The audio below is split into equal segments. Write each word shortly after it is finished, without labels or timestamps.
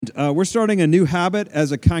we're starting a new habit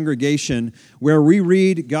as a congregation where we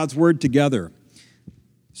read God's Word together.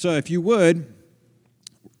 So if you would,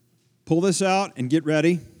 pull this out and get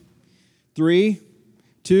ready. 3,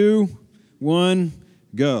 2, 1,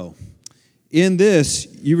 go. In this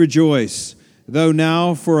you rejoice, though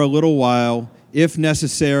now for a little while, if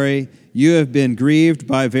necessary, you have been grieved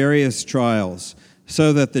by various trials,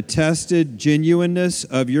 so that the tested genuineness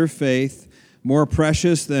of your faith, more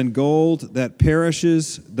precious than gold that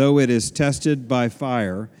perishes though it is tested by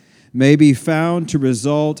fire, may be found to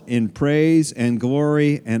result in praise and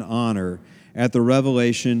glory and honor at the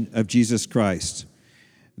revelation of Jesus Christ.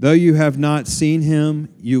 Though you have not seen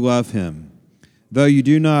him, you love him. Though you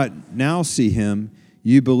do not now see him,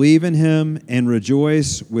 you believe in him and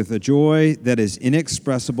rejoice with a joy that is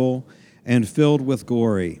inexpressible and filled with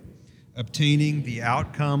glory, obtaining the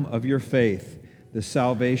outcome of your faith, the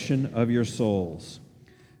salvation of your souls.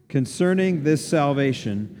 Concerning this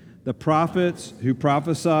salvation, the prophets who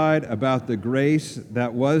prophesied about the grace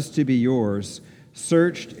that was to be yours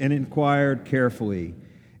searched and inquired carefully,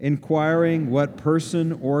 inquiring what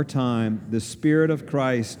person or time the Spirit of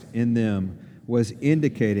Christ in them was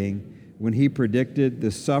indicating when he predicted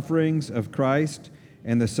the sufferings of Christ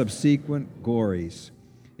and the subsequent glories.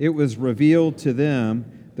 It was revealed to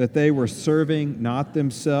them that they were serving not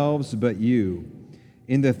themselves but you,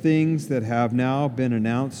 in the things that have now been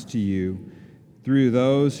announced to you through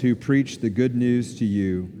those who preach the good news to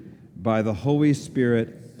you by the Holy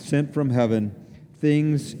Spirit sent from heaven,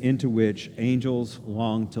 things into which angels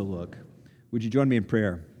long to look. Would you join me in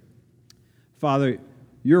prayer? Father,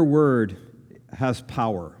 your word has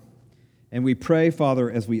power. And we pray, Father,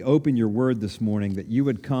 as we open your word this morning, that you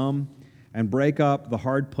would come and break up the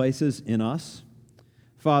hard places in us.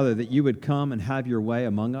 Father, that you would come and have your way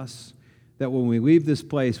among us, that when we leave this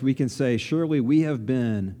place, we can say, surely we have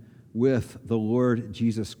been with the Lord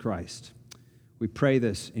Jesus Christ. We pray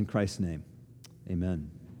this in Christ's name. Amen.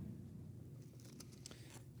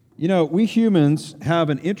 You know, we humans have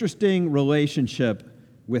an interesting relationship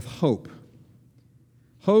with hope.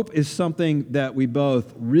 Hope is something that we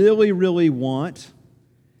both really, really want,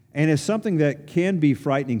 and is something that can be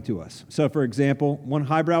frightening to us. So, for example, one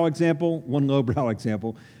highbrow example, one lowbrow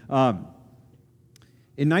example.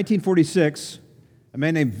 In 1946, a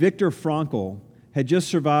man named Viktor Frankl had just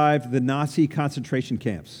survived the Nazi concentration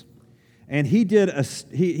camps. And he did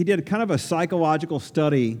kind of a psychological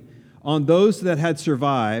study on those that had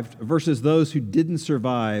survived versus those who didn't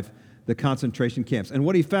survive the concentration camps. And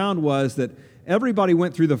what he found was that everybody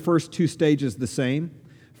went through the first 2 stages the same.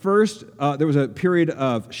 First, there was a period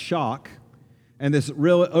of shock and this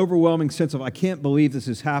real overwhelming sense of, I can't believe this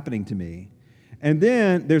is happening to me. And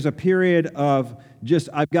then there's a period of just,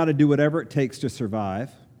 I've got to do whatever it takes to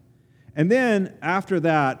survive. And then after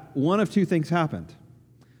that, one of 2 things happened.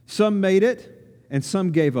 Some made it, and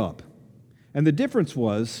some gave up. And the difference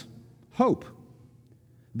was hope.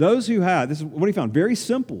 Those who had, this is what he found, very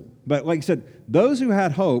simple, but like I said, those who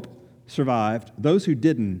had hope survived, those who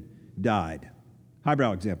didn't died.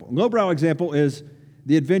 Highbrow example. Lowbrow example is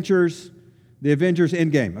the Avengers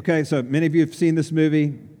Endgame. Okay, so many of you have seen this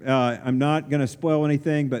movie. I'm not going to spoil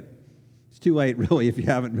anything, but it's too late, really, if you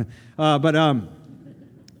haven't.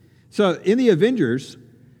 So in the Avengers,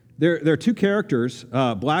 there are 2 characters,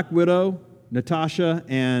 Black Widow, Natasha,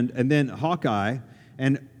 and then Hawkeye.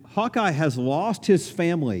 And Hawkeye has lost his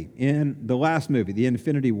family in the last movie, the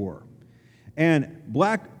Infinity War. And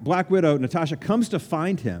Black Widow, Natasha, comes to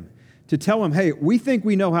find him to tell him, hey, we think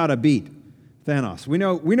we know how to beat Thanos. We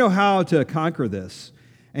know how to conquer this.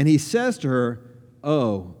 And he says to her,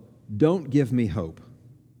 oh, don't give me hope.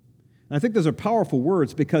 And I think those are powerful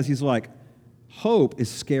words because he's like, hope is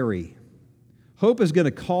scary. Hope is going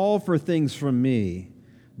to call for things from me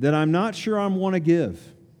that I'm not sure I want to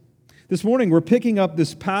give. This morning, we're picking up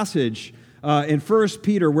this passage in 1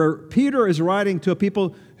 Peter where Peter is writing to a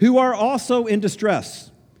people who are also in distress.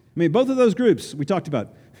 I mean, both of those groups we talked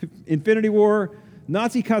about, Infinity War,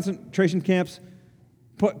 Nazi concentration camps,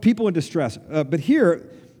 people in distress. But here,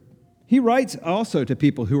 he writes also to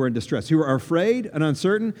people who are in distress, who are afraid and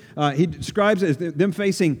uncertain. He describes it as them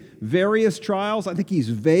facing various trials. I think he's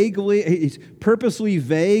purposely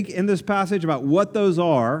vague in this passage about what those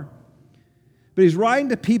are. But he's writing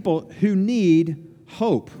to people who need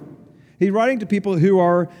hope. He's writing to people who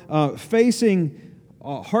are facing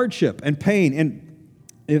hardship and pain. And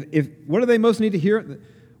if what do they most need to hear?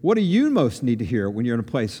 What do you most need to hear when you're in a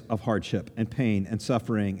place of hardship and pain and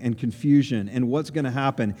suffering and confusion and what's going to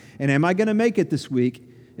happen and am I going to make it this week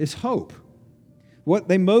is hope. What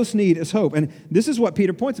they most need is hope. And this is what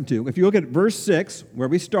Peter points them to. If you look at verse 6, where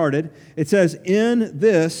we started, it says, in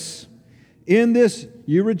this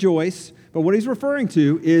you rejoice. But what he's referring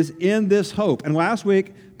to is in this hope. And last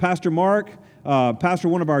week, Pastor Mark, pastor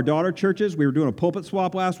one of our daughter churches, we were doing a pulpit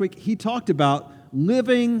swap last week, he talked about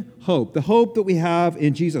living hope, the hope that we have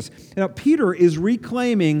in Jesus. Now, Peter is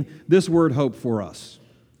reclaiming this word hope for us.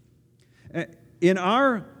 In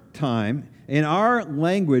our time, in our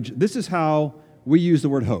language, this is how we use the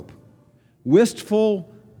word hope.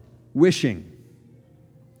 Wistful wishing.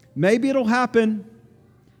 Maybe it'll happen,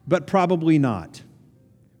 but probably not.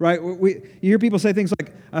 Right? You hear people say things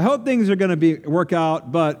like, I hope things are going to work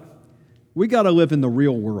out, but we got to live in the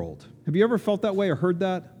real world. Have you ever felt that way or heard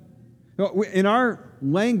that? In our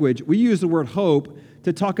language, we use the word hope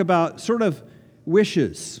to talk about sort of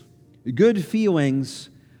wishes, good feelings,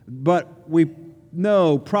 but we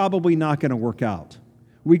know probably not going to work out.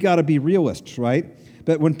 We got to be realists, right?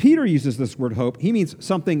 But when Peter uses this word hope, he means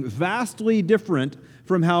something vastly different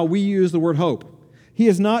from how we use the word hope. He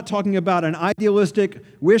is not talking about an idealistic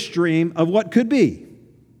wish dream of what could be.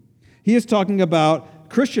 He is talking about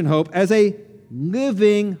Christian hope as a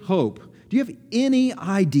living hope. Do you have any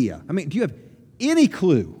idea? Do you have any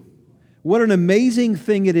clue what an amazing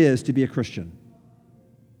thing it is to be a Christian?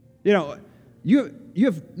 You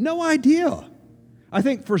have no idea. I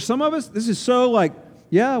think for some of us, this is so like,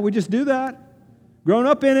 yeah, we just do that. Grown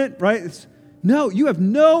up in it, right? No, you have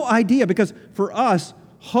no idea, because for us,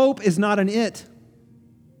 hope is not an it.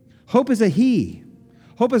 Hope is a he.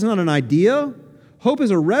 Hope is not an idea. Hope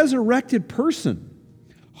is a resurrected person.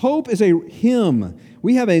 Hope is a him.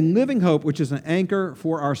 We have a living hope, which is an anchor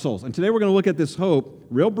for our souls. And today we're going to look at this hope,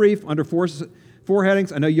 real brief, under four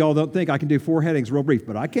headings. I know y'all don't think I can do 4 headings real brief,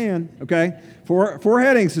 but I can, okay? Four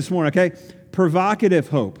headings this morning, okay? Provocative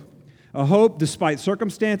hope. A hope despite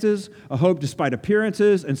circumstances, a hope despite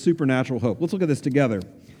appearances, and supernatural hope. Let's look at this together.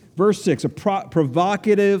 Verse 6, a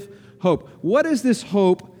provocative hope. What does this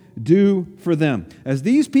hope do for them? As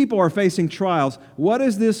these people are facing trials, what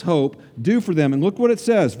does this hope do for them? And look what it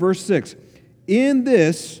says, verse 6. In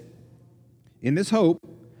this hope,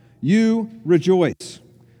 you rejoice.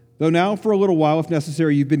 Though now for a little while, if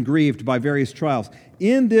necessary, you've been grieved by various trials.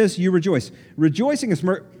 In this you rejoice. Rejoicing is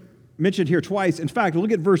mentioned here twice. In fact,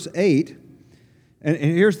 look at verse 8. And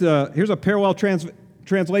here's a parallel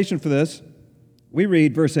translation for this. We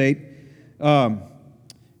read verse 8.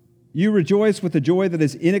 You rejoice with a joy that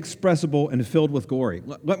is inexpressible and filled with glory.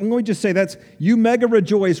 Let me just say you mega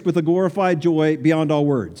rejoice with a glorified joy beyond all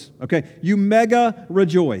words. Okay? You mega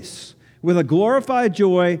rejoice with a glorified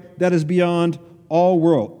joy that is beyond all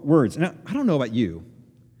words. Now, I don't know about you,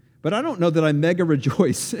 but I don't know that I mega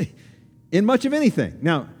rejoice in much of anything.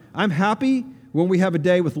 Now, I'm happy when we have a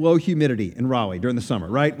day with low humidity in Raleigh during the summer,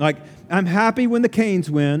 right? Like, I'm happy when the Canes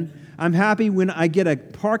win. I'm happy when I get a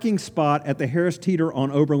parking spot at the Harris Teeter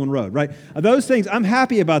on Oberlin Road, right? Those things, I'm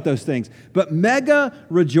happy about those things. But mega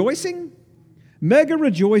rejoicing,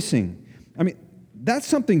 that's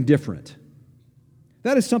something different.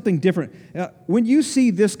 That is something different. When you see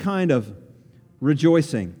this kind of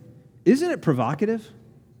rejoicing, isn't it provocative?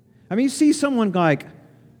 You see someone like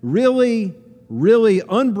really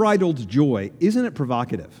unbridled joy. Isn't it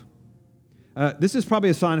provocative? This is probably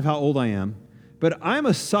a sign of how old I am. But I'm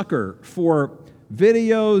a sucker for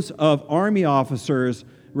videos of Army officers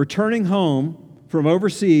returning home from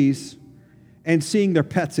overseas and seeing their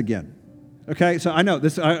pets again. Okay, so I know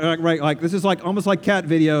this, right? Like this is like almost like cat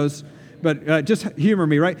videos, but just humor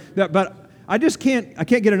me, right? But I can't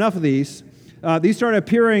get enough of these. These started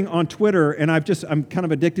appearing on Twitter, and I'm kind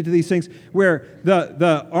of addicted to these things where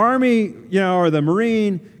the Army, or the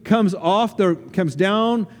Marine comes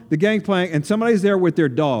down the gangplank, and somebody's there with their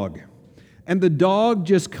dog. And the dog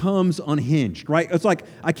just comes unhinged, right? It's like,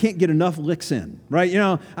 I can't get enough licks in, right?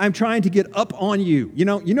 I'm trying to get up on you. You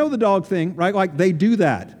know the dog thing, right? Like, they do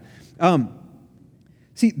that.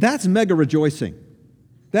 See, that's mega rejoicing.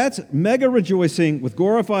 That's mega rejoicing with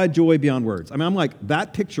glorified joy beyond words. I'm like,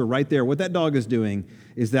 that picture right there, what that dog is doing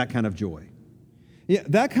is that kind of joy. Yeah,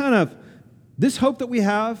 this hope that we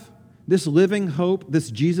have, this living hope, this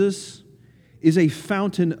Jesus, is a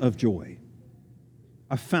fountain of joy.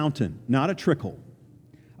 A fountain, not a trickle.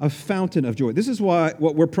 A fountain of joy. This is what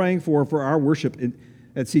we're praying for our worship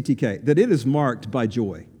at CTK, that it is marked by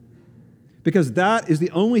joy. Because that is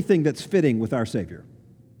the only thing that's fitting with our Savior.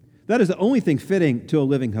 That is the only thing fitting to a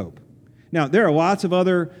living hope. Now, there are lots of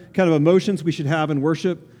other kind of emotions we should have in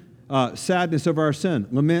worship. Sadness over our sin,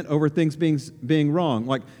 lament over things being wrong,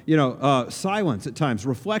 like, silence at times,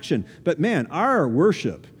 reflection. But man, our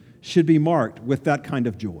worship should be marked with that kind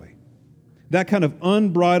of joy. That kind of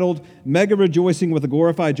unbridled, mega rejoicing with a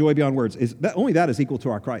glorified joy beyond words. Only that is equal to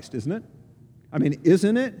our Christ, isn't it?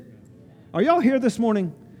 Isn't it? Are y'all here this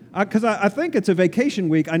morning? Because I think it's a vacation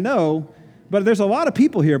week, I know, but there's a lot of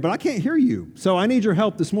people here, but I can't hear you. So I need your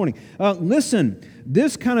help this morning. Listen,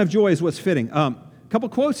 this kind of joy is what's fitting. A couple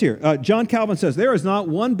quotes here. John Calvin says, there is not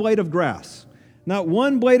one blade of grass, not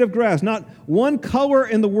one blade of grass, not one color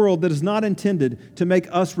in the world that is not intended to make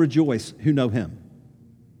us rejoice who know him.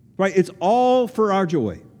 Right? It's all for our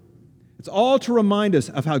joy. It's all to remind us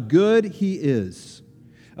of how good he is.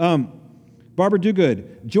 Barbara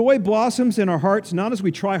Dogood, joy blossoms in our hearts not as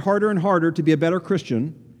we try harder and harder to be a better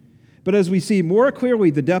Christian, but as we see more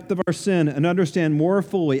clearly the depth of our sin and understand more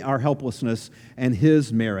fully our helplessness and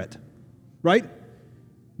his merit. Right?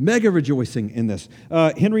 Mega rejoicing in this.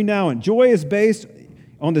 Henry Nouwen, joy is based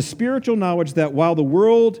on the spiritual knowledge that while the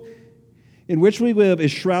world in which we live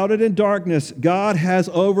is shrouded in darkness, God has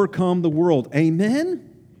overcome the world. Amen?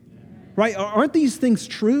 Right? Aren't these things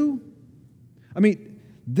true? I mean,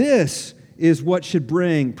 this is what should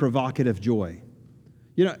bring provocative joy.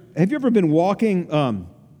 You know, have you ever been walking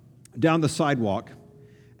down the sidewalk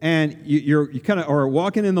and you kind of are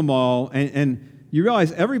walking in the mall and you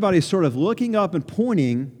realize everybody's sort of looking up and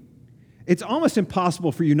pointing? It's almost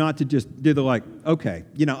impossible for you not to just do the like, okay,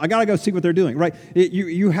 you know, I got to go see what they're doing, right?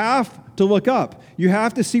 You have to look up. You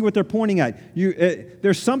have to see what they're pointing at.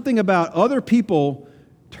 There's something about other people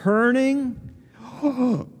turning,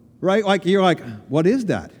 right? Like you're like, what is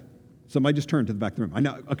that? Somebody just turned to the back of the room. I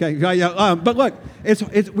know, okay, yeah. But look,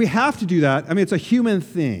 we have to do that. I mean, it's a human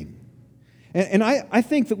thing. And I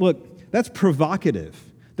think that, look, that's provocative.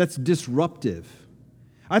 That's disruptive.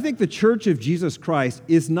 I think the Church of Jesus Christ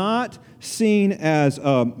is not seen as,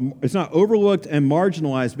 it's not overlooked and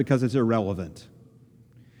marginalized because it's irrelevant.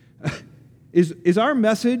 Is our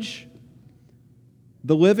message,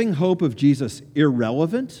 the living hope of Jesus,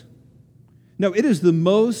 irrelevant? No, it is the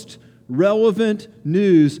most relevant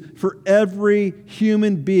news for every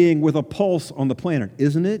human being with a pulse on the planet,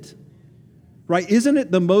 isn't it? Right? Isn't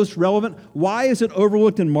it the most relevant? Why is it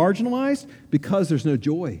overlooked and marginalized? Because there's no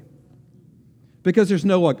joy. Because there's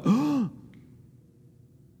no like, oh.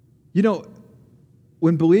 You know,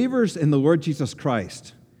 when believers in the Lord Jesus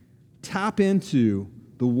Christ tap into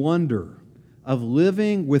the wonder of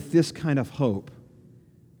living with this kind of hope,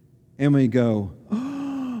 and we go,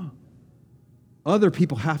 oh, other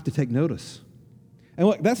people have to take notice. And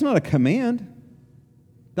look, that's not a command.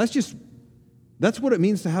 That's what it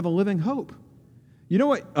means to have a living hope. You know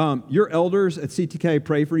what? Your elders at CTK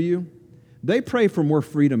pray for you. They pray for more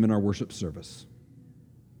freedom in our worship service.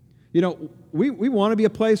 You know, we want to be a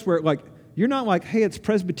place where, like, you're not like, hey, it's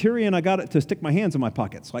Presbyterian, I got it to stick my hands in my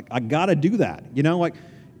pockets. Like, I got to do that. You know, like,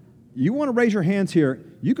 you want to raise your hands here,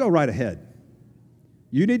 you go right ahead.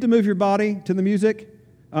 You need to move your body to the music.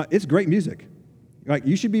 It's great music. Like,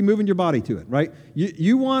 you should be moving your body to it, right?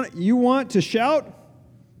 You want to shout?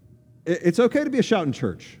 It's okay to be a shouting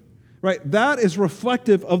church, right? That is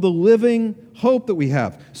reflective of the living hope that we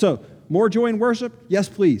have. So, more joy in worship? Yes,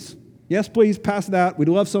 please. Yes, please, pass that. We'd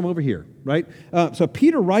love some over here, right? So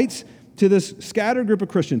Peter writes to this scattered group of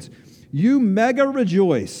Christians, you mega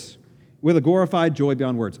rejoice with a glorified joy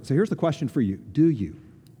beyond words. So here's the question for you. Do you?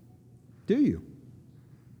 Do you?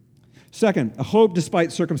 Second, a hope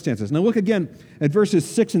despite circumstances. Now look again at verses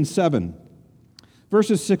 6 and 7.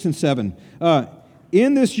 Verses 6 and 7.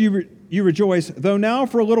 In this you rejoice, though now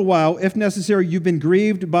for a little while, if necessary, you've been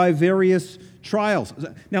grieved by various trials.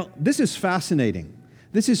 Now, this is fascinating.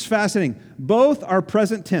 This is fascinating. Both are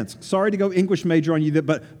present tense. Sorry to go English major on you,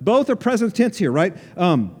 but both are present tense here, right?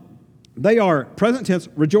 They are present tense,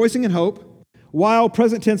 rejoicing in hope, while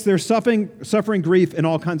present tense, they're suffering grief in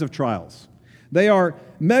all kinds of trials. They are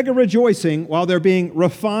mega rejoicing while they're being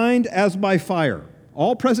refined as by fire.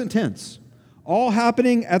 All present tense. All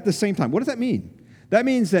happening at the same time. What does that mean? That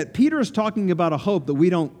means that Peter is talking about a hope that we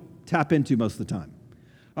don't tap into most of the time.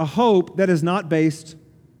 A hope that is not based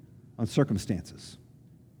on circumstances.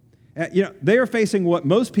 You know, they are facing what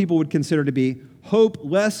most people would consider to be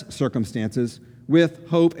hopeless circumstances with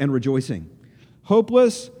hope and rejoicing.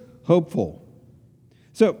 Hopeless, hopeful.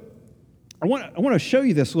 So I want to show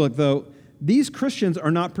you this. Look, though, these Christians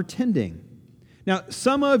are not pretending. Now,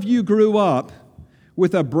 some of you grew up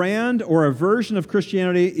with a brand or a version of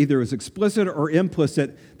Christianity, either as explicit or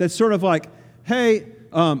implicit, that's sort of like, hey,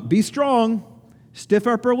 be strong, stiff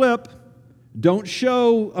upper lip, don't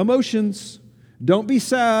show emotions, don't be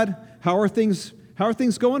sad. How are things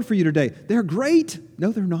going for you today? They're great.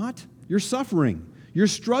 No, they're not. You're suffering. You're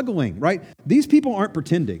struggling, right? These people aren't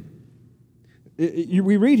pretending.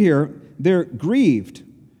 We read here, they're grieved.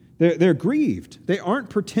 They're grieved. They aren't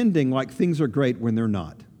pretending like things are great when they're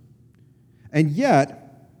not. And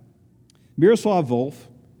yet, Miroslav Volf,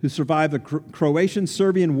 who survived the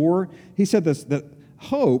Croatian-Serbian War, he said this, that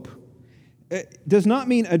hope does not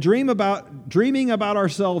mean dreaming about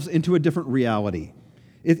ourselves into a different reality.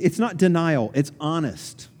 It's not denial, it's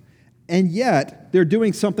honest. And yet, they're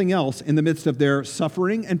doing something else in the midst of their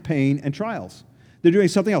suffering and pain and trials. They're doing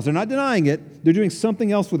something else. They're not denying it. They're doing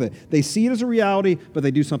something else with it. They see it as a reality, but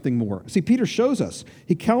they do something more. See, Peter shows us.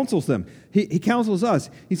 He counsels them. He counsels us.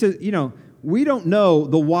 He says, we don't know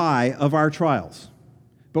the why of our trials,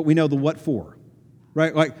 but we know the what for,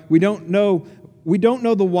 right? Like, we don't know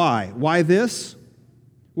the why. Why this?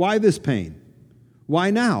 Why this pain?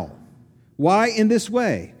 Why now? Why in this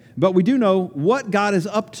way? But we do know what God is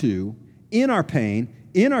up to in our pain,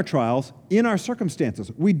 in our trials, in our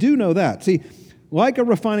circumstances. We do know that. See, like a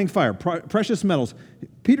refining fire, precious metals,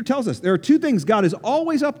 Peter tells us there are two things God is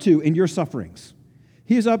always up to in your sufferings.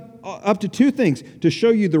 He is up to two things: to show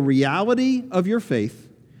you the reality of your faith,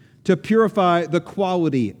 to purify the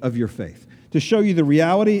quality of your faith. To show you the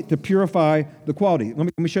reality, to purify the quality.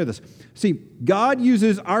 Let me show this. See, God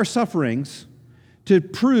uses our sufferings to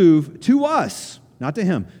prove to us, not to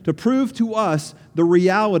him, to prove to us the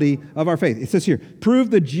reality of our faith. It says here,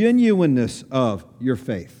 prove the genuineness of your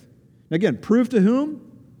faith. Again, prove to whom?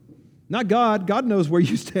 Not God. God knows where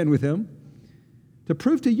you stand with him. To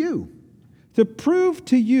prove to you. To prove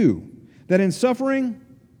to you that in suffering,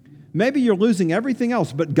 maybe you're losing everything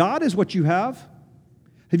else, but God is what you have.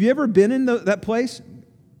 Have you ever been in that place?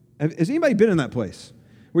 Has anybody been in that place?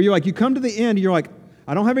 Where you come to the end, and you're like,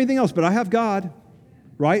 I don't have anything else, but I have God.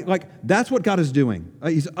 Right? Like, that's what God is doing.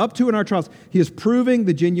 He's up to in our trials. He is proving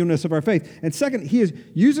the genuineness of our faith. And second, he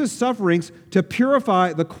uses sufferings to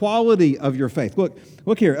purify the quality of your faith.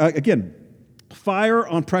 Look here. Again, fire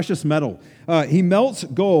on precious metal. He melts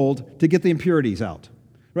gold to get the impurities out.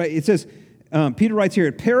 Right? It says, Peter writes here,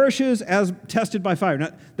 it perishes as tested by fire. Now,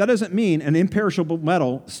 that doesn't mean an imperishable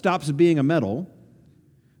metal stops being a metal.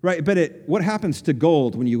 Right? But what happens to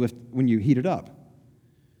gold when you heat it up?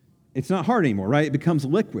 It's not hard anymore, right? It becomes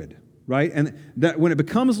liquid, right? And that when it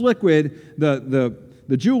becomes liquid, the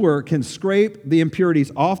jeweler can scrape the impurities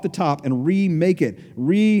off the top and remake it,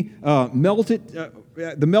 melt it.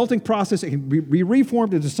 The melting process, it can be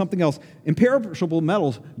reformed into something else. Imperishable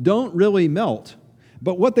metals don't really melt.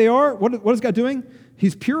 But what they are, what is God doing?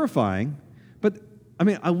 He's purifying. But,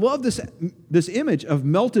 I love this image of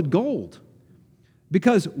melted gold.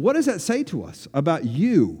 Because what does that say to us about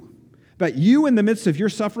you? But you in the midst of your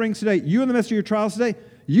sufferings today, you in the midst of your trials today,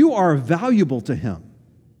 you are valuable to him.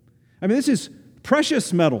 This is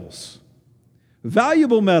precious metals,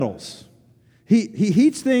 valuable metals. He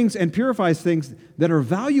heats things and purifies things that are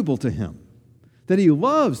valuable to him, that he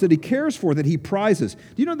loves, that he cares for, that he prizes. Do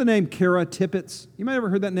you know the name Kara Tippett? You might have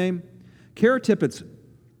ever heard that name. Kara Tippett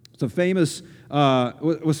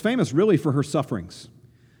was famous really for her sufferings.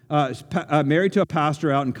 Married to a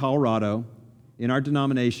pastor out in Colorado in our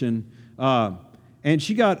denomination. And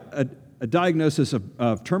she got a diagnosis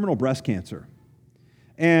of terminal breast cancer.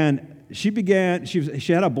 And she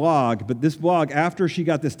had a blog, but this blog, after she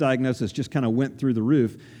got this diagnosis, just kind of went through the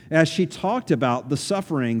roof as she talked about the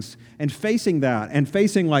sufferings and facing that and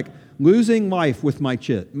facing like losing life with my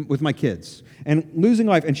kids and losing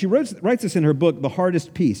life. And she writes this in her book, The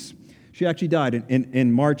Hardest Peace. She actually died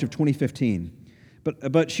in March of 2015.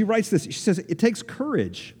 But she writes this, she says, it takes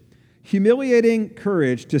courage. Humiliating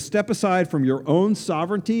courage to step aside from your own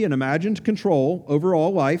sovereignty and imagined control over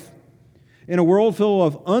all life in a world full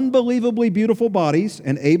of unbelievably beautiful bodies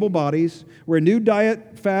and able bodies where new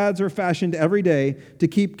diet fads are fashioned every day to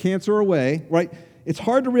keep cancer away, right? It's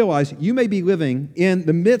hard to realize you may be living in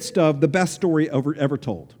the midst of the best story ever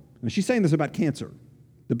told. And she's saying this about cancer,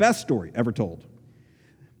 the best story ever told.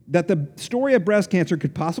 That the story of breast cancer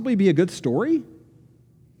could possibly be a good story,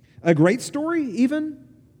 a great story even.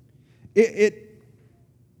 It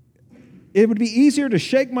would be easier to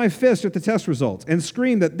shake my fist at the test results and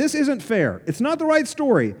scream that this isn't fair. It's not the right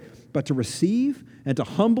story, but to receive and to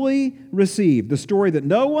humbly receive the story that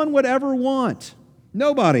no one would ever want,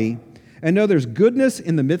 nobody, and know there's goodness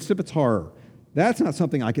in the midst of its horror. That's not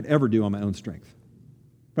something I could ever do on my own strength,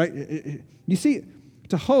 right? You see,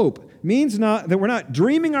 to hope means not that we're not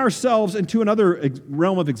dreaming ourselves into another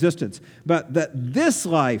realm of existence, but that this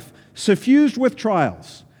life, suffused with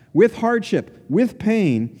trials, with hardship, with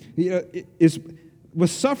pain, with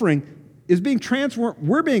suffering, is being transformed.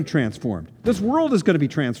 We're being transformed. This world is going to be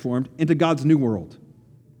transformed into God's new world.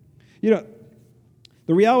 The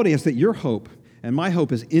reality is that your hope and my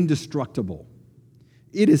hope is indestructible.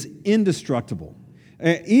 It is indestructible.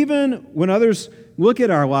 Even when others look at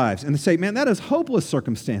our lives and say, man, that is hopeless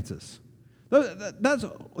circumstances.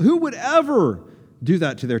 Who would ever do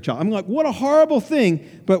that to their child? I'm like, what a horrible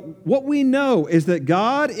thing. But what we know is that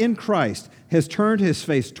God in Christ has turned his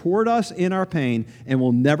face toward us in our pain and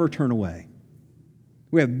will never turn away.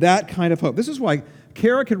 We have that kind of hope. This is why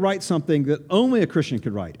Kara could write something that only a Christian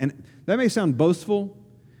could write. And that may sound boastful.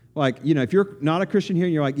 Like, if you're not a Christian here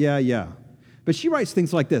and you're like, yeah. But she writes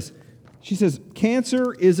things like this. She says,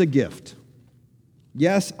 cancer is a gift.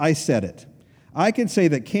 Yes, I said it. I can say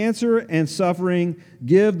that cancer and suffering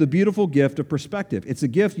give the beautiful gift of perspective. It's a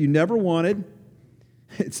gift you never wanted.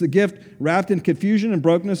 It's a gift wrapped in confusion and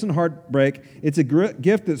brokenness and heartbreak. It's a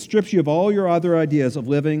gift that strips you of all your other ideas of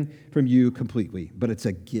living from you completely. But it's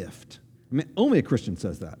a gift. I mean, only a Christian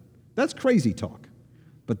says that. That's crazy talk.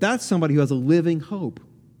 But that's somebody who has a living hope.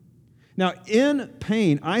 Now, in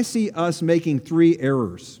pain, I see us making 3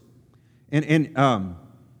 errors. And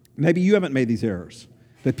maybe you haven't made these errors.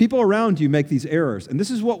 But people around you make these errors. And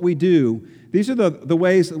this is what we do. These are the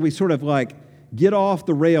ways that we sort of like get off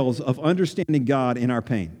the rails of understanding God in our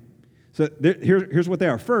pain. So here's what they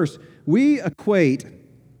are. First, we're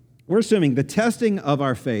assuming the testing of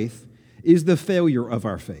our faith is the failure of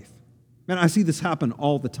our faith. Man, I see this happen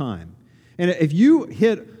all the time. And if you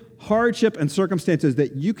hit hardship and circumstances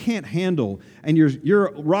that you can't handle, and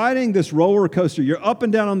you're riding this roller coaster, you're up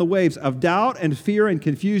and down on the waves of doubt and fear and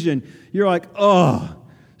confusion, you're like,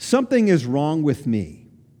 something is wrong with me.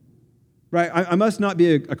 Right? I must not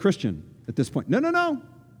be a Christian at this point. No.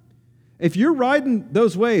 If you're riding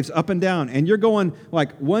those waves up and down and you're going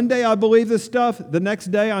like, one day I believe this stuff, the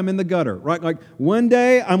next day I'm in the gutter, right? Like one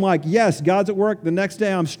day I'm like, yes, God's at work. The next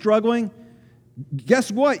day I'm struggling.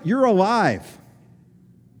 Guess what? You're alive.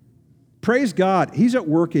 Praise God. He's at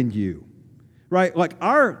work in you, right? Like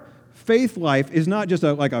our faith life is not just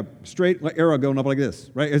like a straight arrow going up like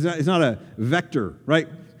this, right? It's not a vector, right?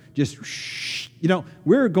 Just,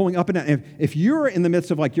 we're going up and down. If you're in the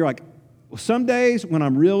midst of you're like, some days when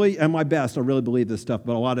I'm really at my best, I really believe this stuff,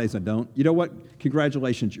 but a lot of days I don't. You know what?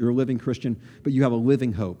 Congratulations, you're a living Christian, but you have a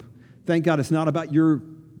living hope. Thank God it's not about your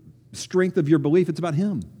strength of your belief, it's about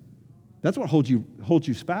Him. That's what holds you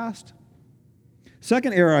fast.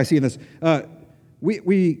 Second error I see in this,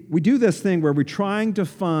 we do this thing where we're trying to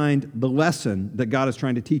find the lesson that God is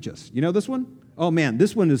trying to teach us. You know this one? Oh man,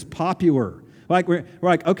 this one is popular. We're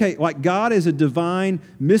like, okay, like God is a divine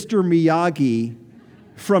Mr. Miyagi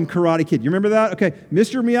from Karate Kid. You remember that? Okay,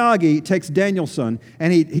 Mr. Miyagi takes Danielson,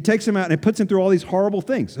 and he takes him out and puts him through all these horrible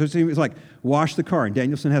things. So he's like, wash the car, and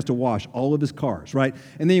Danielson has to wash all of his cars, right?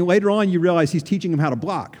 And then later on, you realize he's teaching him how to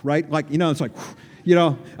block, right? Like, it's like,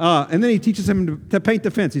 and then he teaches him to paint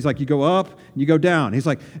the fence. He's like, you go up, and you go down. He's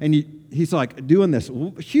like, he's like doing this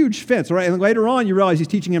huge fence, right? And later on, you realize he's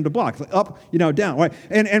teaching him to block, like up, down, right?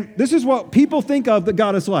 And this is what people think of that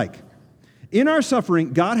God is like. In our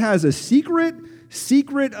suffering, God has a secret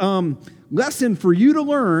lesson for you to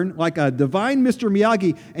learn, like a divine Mr.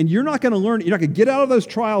 Miyagi, and you're not going to learn, you're not going to get out of those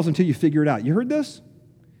trials until you figure it out. You heard this?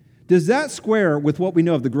 Does that square with what we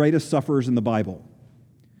know of the greatest sufferers in the Bible?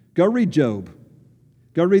 Go read Job.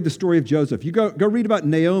 Go read the story of Joseph. You go read about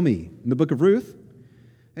Naomi in the book of Ruth.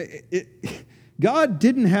 God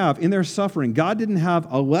didn't have, in their suffering, God didn't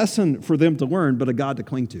have a lesson for them to learn, but a God to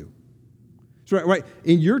cling to. Right.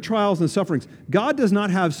 In your trials and sufferings, God does not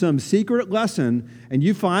have some secret lesson and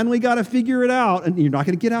you finally got to figure it out and you're not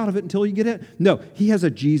going to get out of it until you get it. No, He has a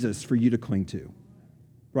Jesus for you to cling to.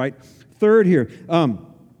 Right? Third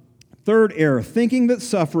error, thinking that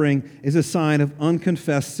suffering is a sign of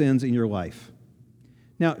unconfessed sins in your life.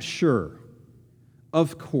 Now, sure,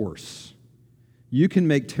 of course, you can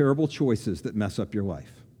make terrible choices that mess up your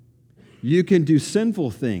life. You can do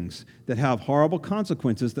sinful things that have horrible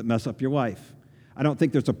consequences that mess up your life. I don't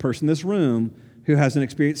think there's a person in this room who hasn't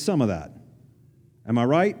experienced some of that. Am I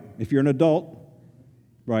right? If you're an adult,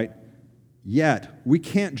 right? Yet, we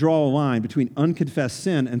can't draw a line between unconfessed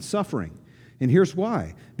sin and suffering. And here's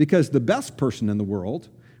why. Because the best person in the world,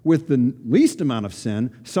 with the least amount of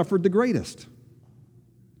sin, suffered the greatest.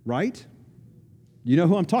 Right? You know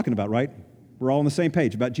who I'm talking about, right? We're all on the same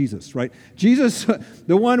page about Jesus, right? Jesus,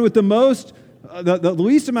 the one with the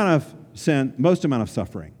least amount of sin, most amount of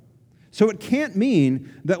suffering. So it can't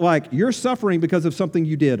mean that you're suffering because of something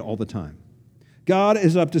you did all the time. God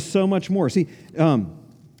is up to so much more. See, some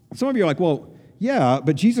of you are like, well, yeah,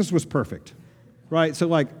 but Jesus was perfect, right? So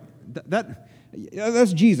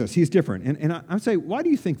that's Jesus. He's different. And I would say, why do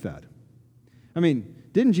you think that? I mean,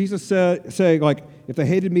 didn't Jesus say if they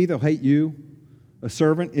hated me, they'll hate you? A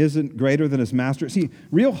servant isn't greater than his master. See,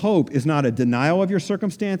 real hope is not a denial of your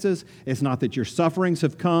circumstances. It's not that your sufferings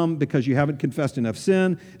have come because you haven't confessed enough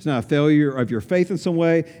sin. It's not a failure of your faith in some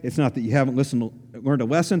way. It's not that you haven't learned a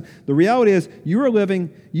lesson. The reality is you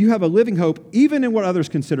have a living hope even in what others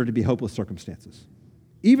consider to be hopeless circumstances.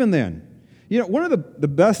 Even then, One of the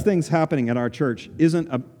best things happening at our church isn't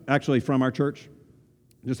actually from our church.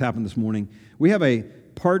 It just happened this morning. We have a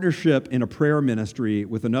partnership in a prayer ministry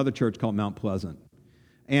with another church called Mount Pleasant.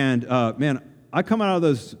 And, man, I come out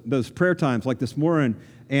of those prayer times like this morning,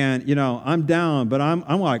 and, I'm down, but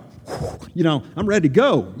I'm like, I'm ready to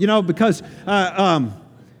go, because I'm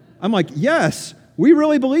like, yes, we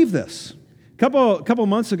really believe this. A couple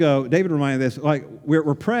months ago, David reminded me of this, like,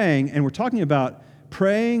 we're praying, and we're talking about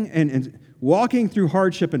praying and walking through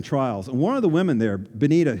hardship and trials. And one of the women there,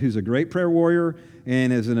 Benita, who's a great prayer warrior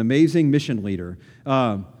and is an amazing mission leader,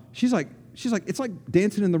 she's like, it's like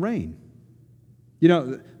dancing in the rain.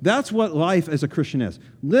 That's what life as a Christian is.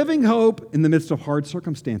 Living hope in the midst of hard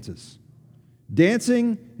circumstances.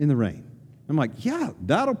 Dancing in the rain. I'm like, yeah,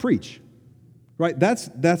 that'll preach. Right? That's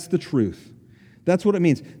the truth. That's what it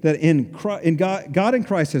means. That in God in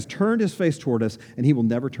Christ has turned his face toward us, and he will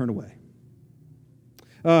never turn away.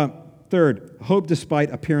 Third, hope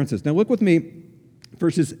despite appearances. Now look with me,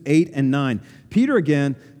 verses 8 and 9. Peter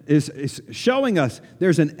again is showing us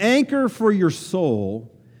there's an anchor for your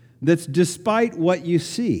soul that's despite what you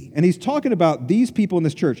see. And he's talking about these people in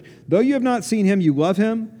this church. Though you have not seen him, you love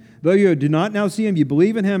him. Though you do not now see him, you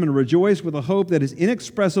believe in him and rejoice with a hope that is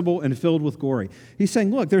inexpressible and filled with glory. He's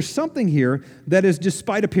saying, look, there's something here that is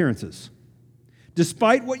despite appearances.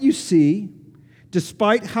 Despite what you see,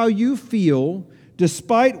 despite how you feel,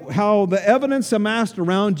 despite how the evidence amassed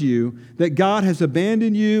around you that God has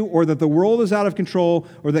abandoned you or that the world is out of control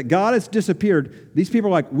or that God has disappeared, these people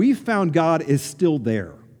are like, we found God is still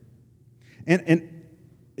there. And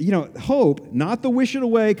hope, not the wish it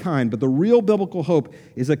away kind, but the real biblical hope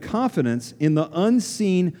is a confidence in the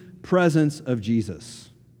unseen presence of Jesus.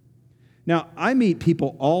 Now, I meet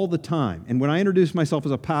people all the time, and when I introduce myself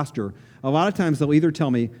as a pastor, a lot of times they'll either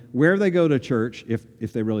tell me where they go to church,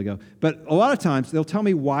 if they really go, but a lot of times they'll tell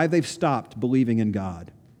me why they've stopped believing in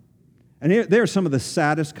God. And they're some of the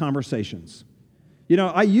saddest conversations.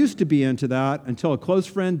 I used to be into that until a close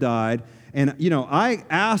friend died, and, I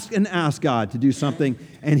asked and asked God to do something,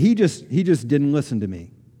 and he just didn't listen to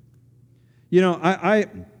me.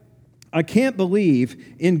 I can't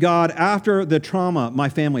believe in God after the trauma my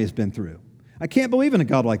family has been through. I can't believe in a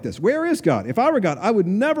God like this. Where is God? If I were God, I would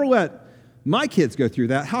never let my kids go through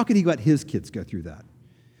that. How could he let his kids go through that?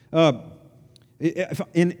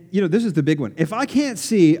 This is the big one. If I can't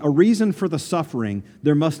see a reason for the suffering,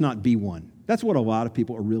 there must not be one. That's what a lot of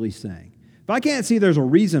people are really saying. If I can't see there's a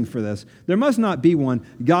reason for this, there must not be one.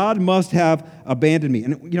 God must have abandoned me.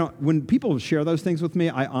 And, when people share those things with me,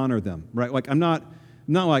 I honor them, right? Like, I'm not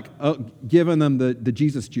like giving them the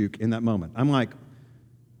Jesus juke in that moment. I'm like,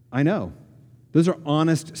 I know. Those are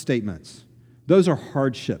honest statements. Those are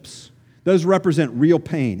hardships. Those represent real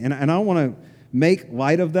pain. And I don't want to make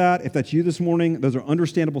light of that. If that's you this morning, those are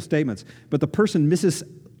understandable statements. But the person misses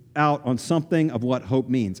out on something of what hope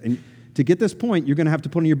means. And to get this point, you're going to have to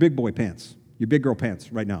put on your big boy pants, your big girl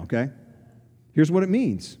pants right now, okay? Here's what it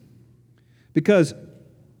means. Because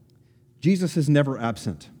Jesus is never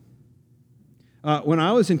absent. When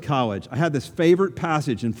I was in college, I had this favorite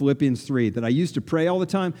passage in Philippians 3 that I used to pray all the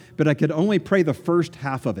time, but I could only pray the first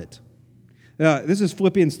half of it. This is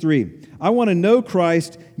Philippians 3. I want to know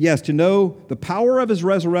Christ, yes, to know the power of his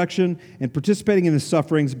resurrection and participating in his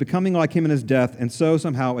sufferings, becoming like him in his death, and so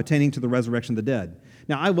somehow attaining to the resurrection of the dead.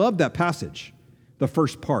 Now, I love that passage, the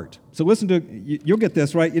first part. So listen to, you'll get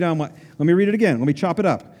this, right? I'm like, let me read it again. Let me chop it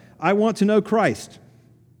up. I want to know Christ.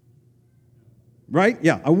 Right?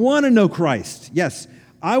 Yeah, I want to know Christ. Yes,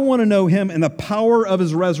 I want to know him and the power of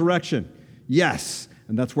his resurrection. Yes,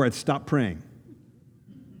 and that's where I'd stop praying.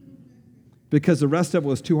 Because the rest of it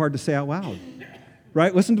was too hard to say out loud.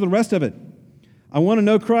 Right? Listen to the rest of it. I want to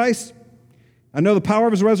know Christ. I know the power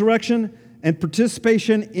of his resurrection and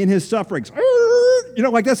participation in his sufferings.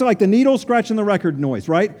 Like that's like the needle scratching the record noise,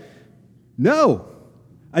 right? No,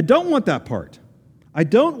 I don't want that part. I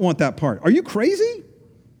don't want that part. Are you crazy?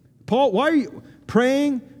 Paul, why are you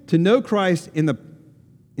praying to know Christ in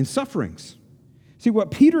sufferings? See,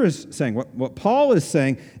 what Peter is saying, what Paul is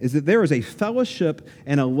saying is that there is a fellowship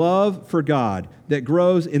and a love for God that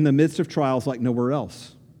grows in the midst of trials like nowhere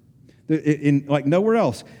else. Like nowhere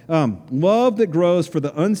else. Love that grows for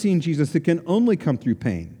the unseen Jesus that can only come through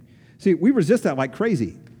pain. See, we resist that like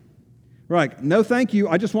crazy. We're like, no thank you,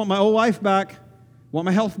 I just want my old life back, want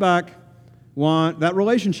my health back, want that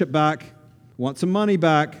relationship back, want some money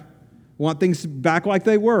back, want things back like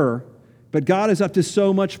they were. But God is up to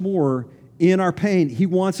so much more in our pain. He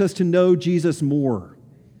wants us to know Jesus more.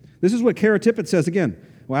 This is what Kara Tippett says again.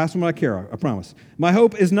 Well, ask him what Kara, I promise. My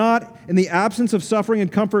hope is not in the absence of suffering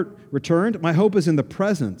and comfort returned. My hope is in the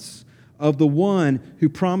presence of the one who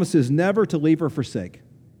promises never to leave or forsake.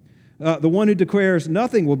 The one who declares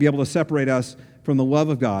nothing will be able to separate us from the love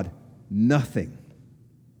of God. Nothing.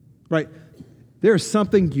 Right? There is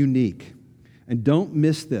something unique. And don't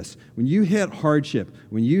miss this. When you hit hardship,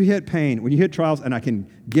 when you hit pain, when you hit trials, and I can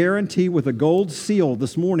guarantee with a gold seal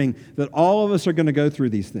this morning that all of us are going to go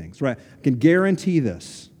through these things, right? I can guarantee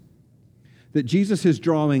this, that Jesus is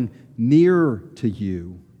drawing nearer to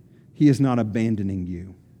you. He is not abandoning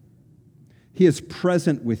you. He is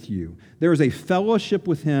present with you. There is a fellowship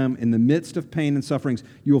with Him in the midst of pain and sufferings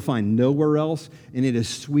you will find nowhere else, and it is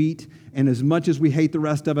sweet. And as much as we hate the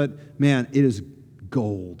rest of it, man, it is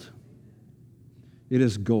gold. It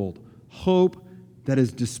is gold. Hope that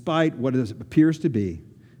is despite what it appears to be,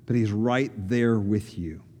 but He's right there with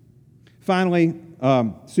you. Finally,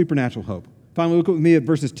 supernatural hope. Finally, look with me at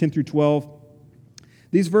verses 10 through 12.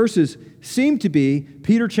 These verses seem to be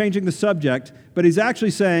Peter changing the subject, but he's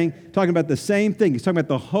actually talking about the same thing. He's talking about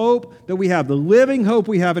the hope that we have, the living hope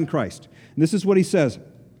we have in Christ. And this is what he says.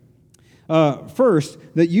 First,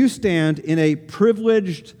 that you stand in a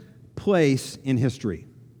privileged place in history.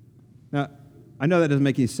 Now, I know that doesn't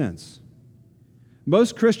make any sense.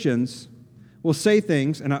 Most Christians will say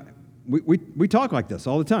things, and we talk like this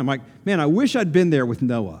all the time. Like, man, I wish I'd been there with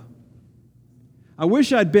Noah. I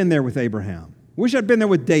wish I'd been there with Abraham. I wish I'd been there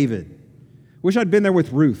with David. I wish I'd been there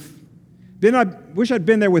with Ruth. I wish I'd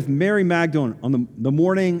been there with Mary Magdalene on the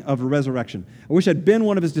morning of the resurrection. I wish I'd been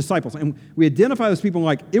one of His disciples. And we identify those people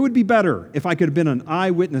like, it would be better if I could have been an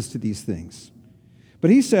eyewitness to these things. But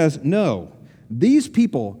he says, no, these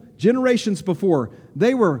people, generations before,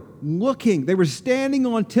 they were standing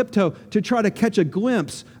on tiptoe to try to catch a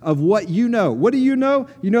glimpse of what you know. What do you know?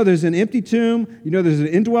 You know there's an empty tomb. You know there's an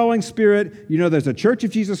indwelling spirit. You know there's a church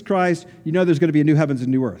of Jesus Christ. You know there's going to be a new heavens and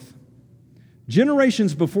new earth.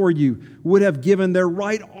 Generations before you would have given their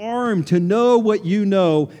right arm to know what you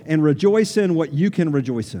know and rejoice in what you can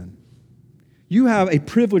rejoice in. You have a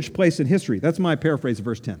privileged place in history. That's my paraphrase of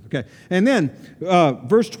verse 10. Okay, and then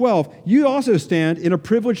verse 12, you also stand in a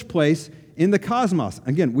privileged place in the cosmos.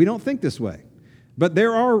 Again, we don't think this way, but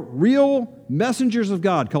there are real messengers of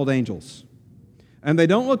God called angels, and they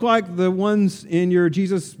don't look like the ones in your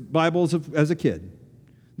Jesus Bibles as a kid.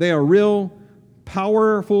 They are real,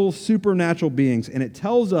 powerful, supernatural beings, and it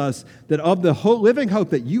tells us that of the living hope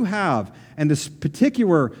that you have and this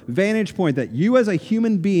particular vantage point that you as a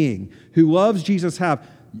human being who loves Jesus have,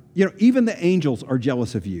 even the angels are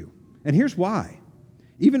jealous of you. And here's why.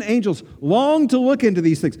 Even angels long to look into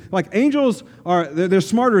these things. Like angels they're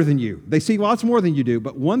smarter than you. They see lots more than you do,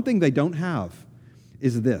 but one thing they don't have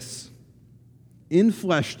is this: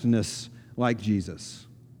 infleshedness like Jesus.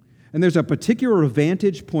 And there's a particular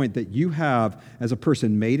vantage point that you have as a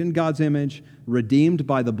person made in God's image, redeemed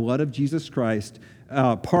by the blood of Jesus Christ,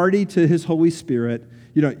 party to His Holy Spirit.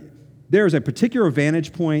 There is a particular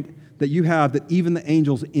vantage point that you have that even the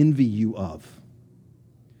angels envy you of.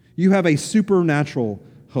 You have a supernatural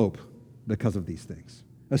hope because of these things.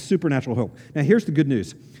 A supernatural hope. Now, here's the good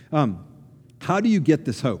news. How do you get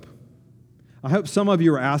this hope? I hope some of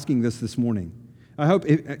you are asking this morning. I hope,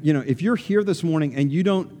 if you're here this morning and you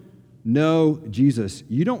don't know Jesus,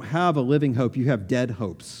 you don't have a living hope, you have dead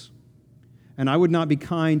hopes. And I would not be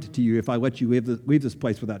kind to you if I let you leave this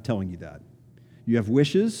place without telling you that. You have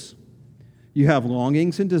wishes, you have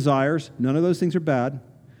longings and desires. None of those things are bad,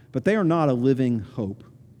 but they are not a living hope.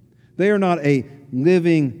 They are not a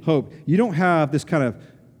living hope. You don't have this kind of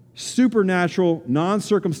supernatural,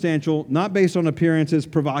 non-circumstantial, not based on appearances,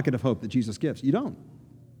 provocative hope that Jesus gives. You don't.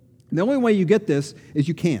 And the only way you get this is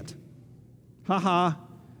you can't. Ha-ha.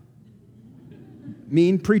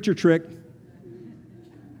 Mean preacher trick,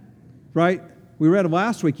 right? We read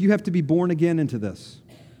last week, you have to be born again into this.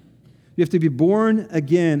 You have to be born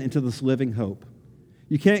again into this living hope.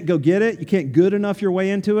 You can't go get it. You can't good enough your way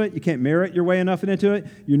into it. You can't merit your way enough into it.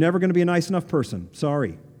 You're never going to be a nice enough person.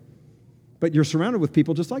 Sorry. But you're surrounded with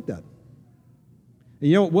people just like that.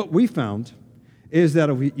 And what we found is that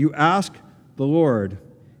if you ask the Lord,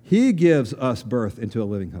 He gives us birth into a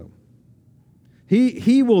living hope.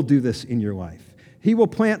 He will do this in your life. He will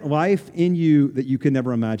plant life in you that you could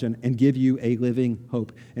never imagine and give you a living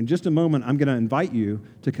hope. In just a moment, I'm going to invite you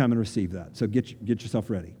to come and receive that. So get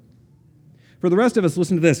yourself ready. For the rest of us,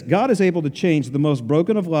 listen to this. God is able to change the most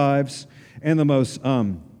broken of lives and the most,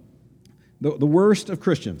 the worst of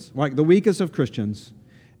Christians, like the weakest of Christians,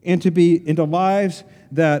 into lives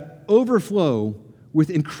that overflow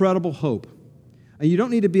with incredible hope. And you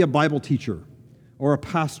don't need to be a Bible teacher or a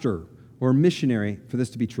pastor or a missionary for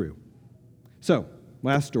this to be true. So,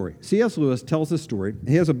 last story. C.S. Lewis tells this story.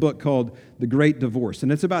 He has a book called The Great Divorce,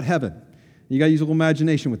 and it's about heaven. You got to use a little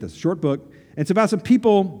imagination with this. Short book. And it's about some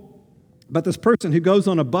people, about this person who goes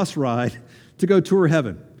on a bus ride to go tour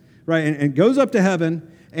heaven, right? And goes up to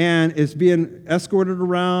heaven and is being escorted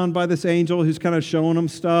around by this angel who's kind of showing him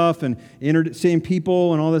stuff and seeing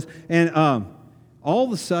people and all this. And all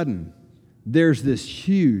of a sudden, there's this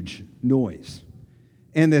huge noise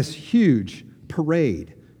and this huge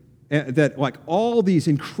parade that like all these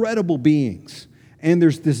incredible beings, and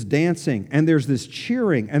there's this dancing and there's this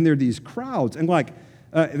cheering and there are these crowds, and like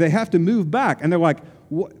they have to move back, and they're like,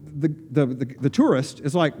 the tourist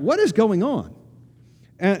is like, what is going on?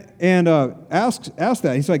 And asks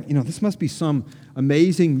that. He's like, this must be some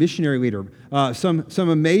amazing missionary leader, some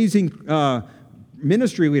amazing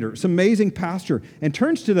ministry leader, some amazing pastor, and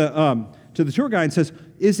turns to the tour guide and says,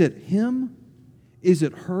 "Is it him? Is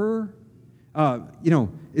it her?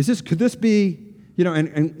 Could this be?"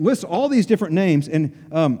 And lists all these different names. And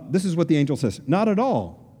this is what the angel says: "Not at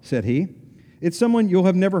all," said he. "It's someone you'll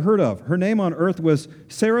have never heard of. Her name on earth was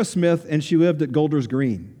Sarah Smith, and she lived at Golders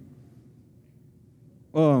Green."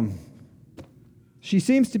 She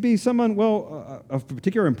seems to be someone, of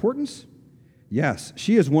particular importance? Yes,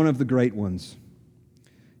 she is one of the great ones.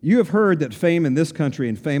 You have heard that fame in this country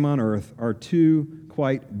and fame on earth are two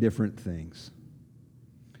quite different things.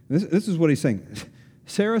 This is what he's saying.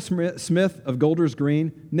 Sarah Smith of Golders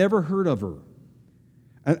Green, never heard of her.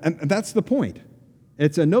 And that's the point.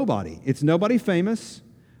 It's a nobody. It's nobody famous,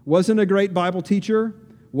 wasn't a great Bible teacher,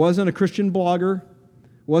 wasn't a Christian blogger,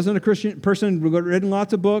 wasn't a Christian person who had written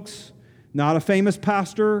lots of books, not a famous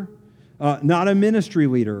pastor, not a ministry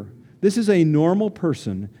leader. This is a normal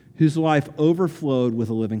person whose life overflowed with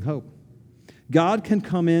a living hope. God can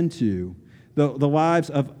come into the lives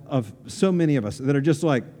of so many of us that are just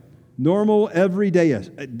like normal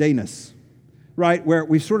everydayness, right? Where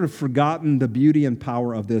we've sort of forgotten the beauty and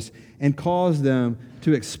power of this and caused them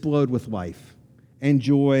to explode with life and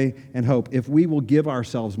joy and hope if we will give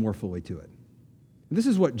ourselves more fully to it. This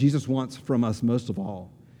is what Jesus wants from us most of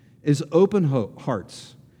all, is open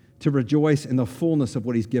hearts to rejoice in the fullness of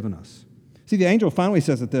what he's given us. See, the angel finally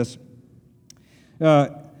says at this,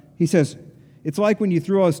 he says, "It's like when you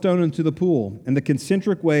throw a stone into the pool and the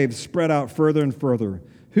concentric waves spread out further and further.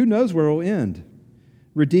 Who knows where it will end?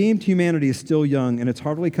 Redeemed humanity is still young, and it's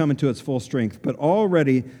hardly come into its full strength, but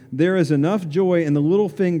already there is enough joy in the little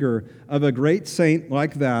finger of a great saint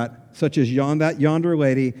like that, such as yonder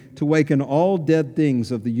lady, to waken all dead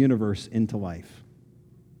things of the universe into life."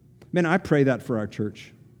 Man, I pray that for our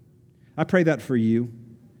church. I pray that for you,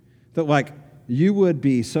 that like you would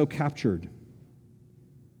be so captured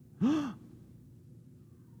by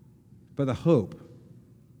the hope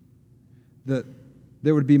that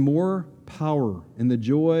there would be more power in the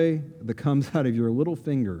joy that comes out of your little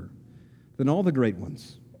finger than all the great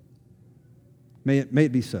ones. May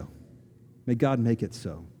it be so. May God make it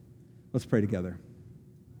so. Let's pray together.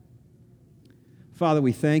 Father,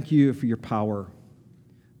 we thank you for your power.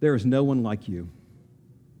 There is no one like you.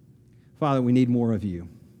 Father, we need more of you.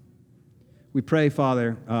 We pray,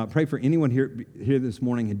 Father, pray for anyone here this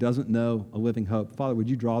morning who doesn't know a living hope. Father, would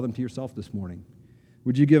you draw them to yourself this morning?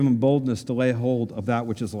 Would you give them boldness to lay hold of that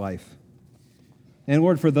which is life? And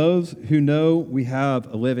Lord, for those who know we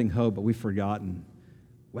have a living hope, but we've forgotten,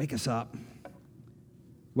 wake us up.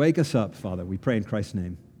 Wake us up, Father. We pray in Christ's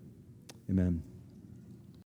name. Amen.